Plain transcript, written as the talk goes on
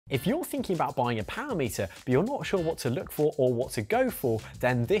If you're thinking about buying a power meter, but you're not sure what to look for or what to go for,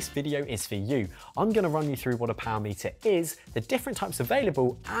 then this video is for you. I'm going to run you through what a power meter is, the different types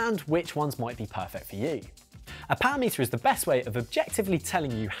available, and which ones might be perfect for you. A power meter is the best way of objectively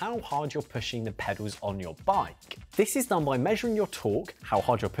telling you how hard you're pushing the pedals on your bike. This is done by measuring your torque, how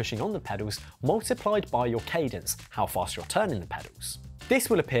hard you're pushing on the pedals, multiplied by your cadence, how fast you're turning the pedals. This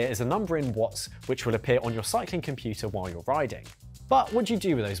will appear as a number in watts, which will appear on your cycling computer while you're riding. But what do you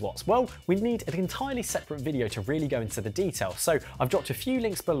do with those watts? Well, we need an entirely separate video to really go into the detail, so I've dropped a few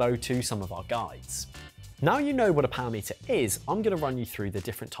links below to some of our guides. Now you know what a power meter is, I'm going to run you through the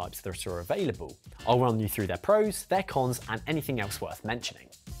different types that are available. I'll run you through their pros, their cons, and anything else worth mentioning.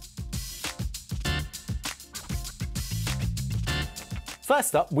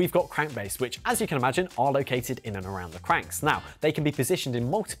 First up, we've got crankbases, which, as you can imagine, are located in and around the cranks. Now, they can be positioned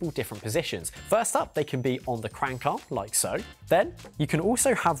in multiple different positions. First up, they can be on the crank arm, like so. Then, you can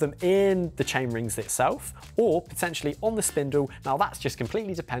also have them in the chain rings itself, or potentially on the spindle. Now, that's just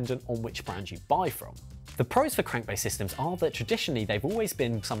completely dependent on which brand you buy from. The pros for crankbase systems are that traditionally they've always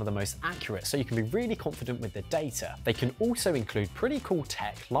been some of the most accurate, so you can be really confident with the data. They can also include pretty cool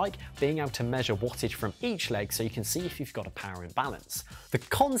tech, like being able to measure wattage from each leg so you can see if you've got a power imbalance. The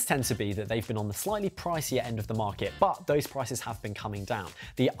cons tend to be that they've been on the slightly pricier end of the market, but those prices have been coming down.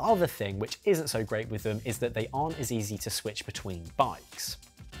 The other thing, which isn't so great with them, is that they aren't as easy to switch between bikes.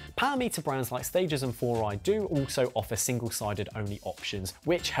 Power meter brands like Stagers and 4i do also offer single-sided only options,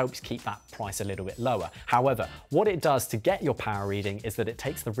 which helps keep that price a little bit lower. However, what it does to get your power reading is that it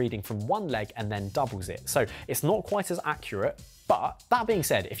takes the reading from one leg and then doubles it. So it's not quite as accurate. But that being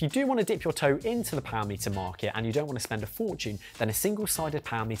said, if you do want to dip your toe into the power meter market and you don't want to spend a fortune, then a single-sided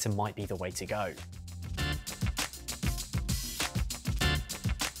power meter might be the way to go.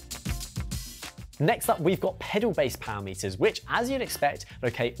 Next up, we've got pedal-based power meters, which, as you'd expect,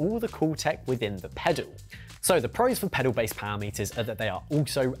 locate all the cool tech within the pedal. So the pros for pedal-based power meters are that they are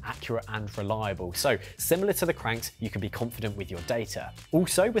also accurate and reliable. So similar to the cranks, you can be confident with your data.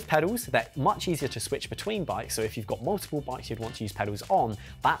 Also with pedals, they're much easier to switch between bikes. So if you've got multiple bikes you'd want to use pedals on,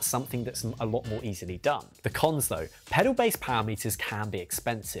 that's something that's a lot more easily done. The cons though, pedal-based power meters can be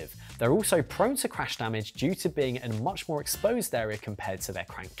expensive. They're also prone to crash damage due to being in a much more exposed area compared to their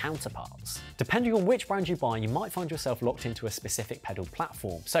crank counterparts. Depending on which brand you buy, you might find yourself locked into a specific pedal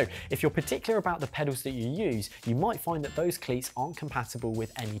platform. So if you're particular about the pedals that you use, you might find that those cleats aren't compatible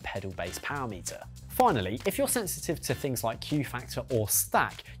with any pedal-based power meter. Finally, if you're sensitive to things like Q factor or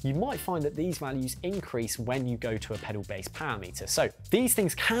stack, you might find that these values increase when you go to a pedal-based power meter. So these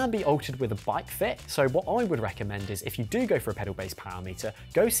things can be altered with a bike fit. So what I would recommend is if you do go for a pedal-based power meter,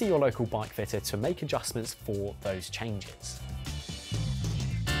 go see your local bike fitter to make adjustments for those changes.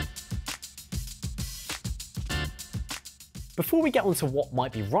 Before we get on to what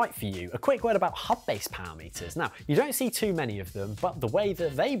might be right for you, a quick word about hub-based power meters. Now, you don't see too many of them, but the way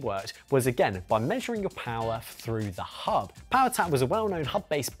that they worked was, again, by measuring your power through the hub. PowerTap was a well-known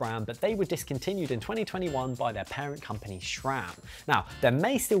hub-based brand, but they were discontinued in 2021 by their parent company, SRAM. Now, there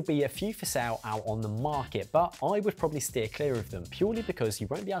may still be a few for sale out on the market, but I would probably steer clear of them purely because you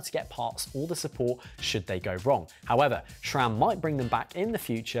won't be able to get parts or the support should they go wrong. However, SRAM might bring them back in the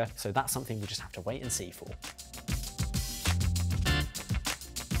future, so that's something we'll just have to wait and see for.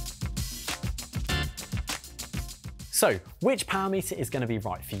 So, which power meter is going to be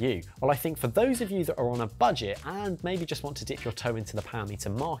right for you? Well, I think for those of you that are on a budget and maybe just want to dip your toe into the power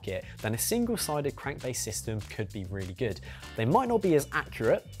meter market, then a single-sided crank-based system could be really good. They might not be as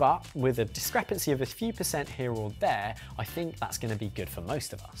accurate, but with a discrepancy of a few percent here or there, I think that's going to be good for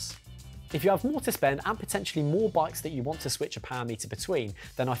most of us. If you have more to spend and potentially more bikes that you want to switch a power meter between,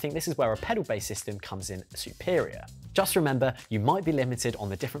 then I think this is where a pedal-based system comes in superior. Just remember, you might be limited on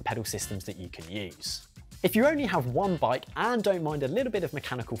the different pedal systems that you can use. If you only have one bike and don't mind a little bit of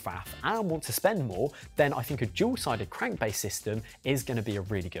mechanical faff and want to spend more, then I think a dual-sided crank-based system is going to be a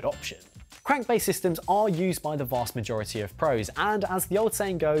really good option. Crank-based systems are used by the vast majority of pros, and as the old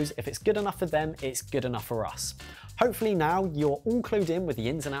saying goes, if it's good enough for them, it's good enough for us. Hopefully now you're all clued in with the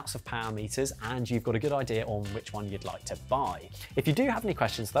ins and outs of power meters and you've got a good idea on which one you'd like to buy. If you do have any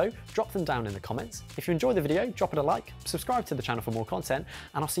questions though, drop them down in the comments. If you enjoyed the video, drop it a like, subscribe to the channel for more content,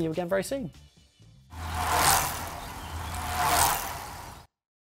 and I'll see you again very soon.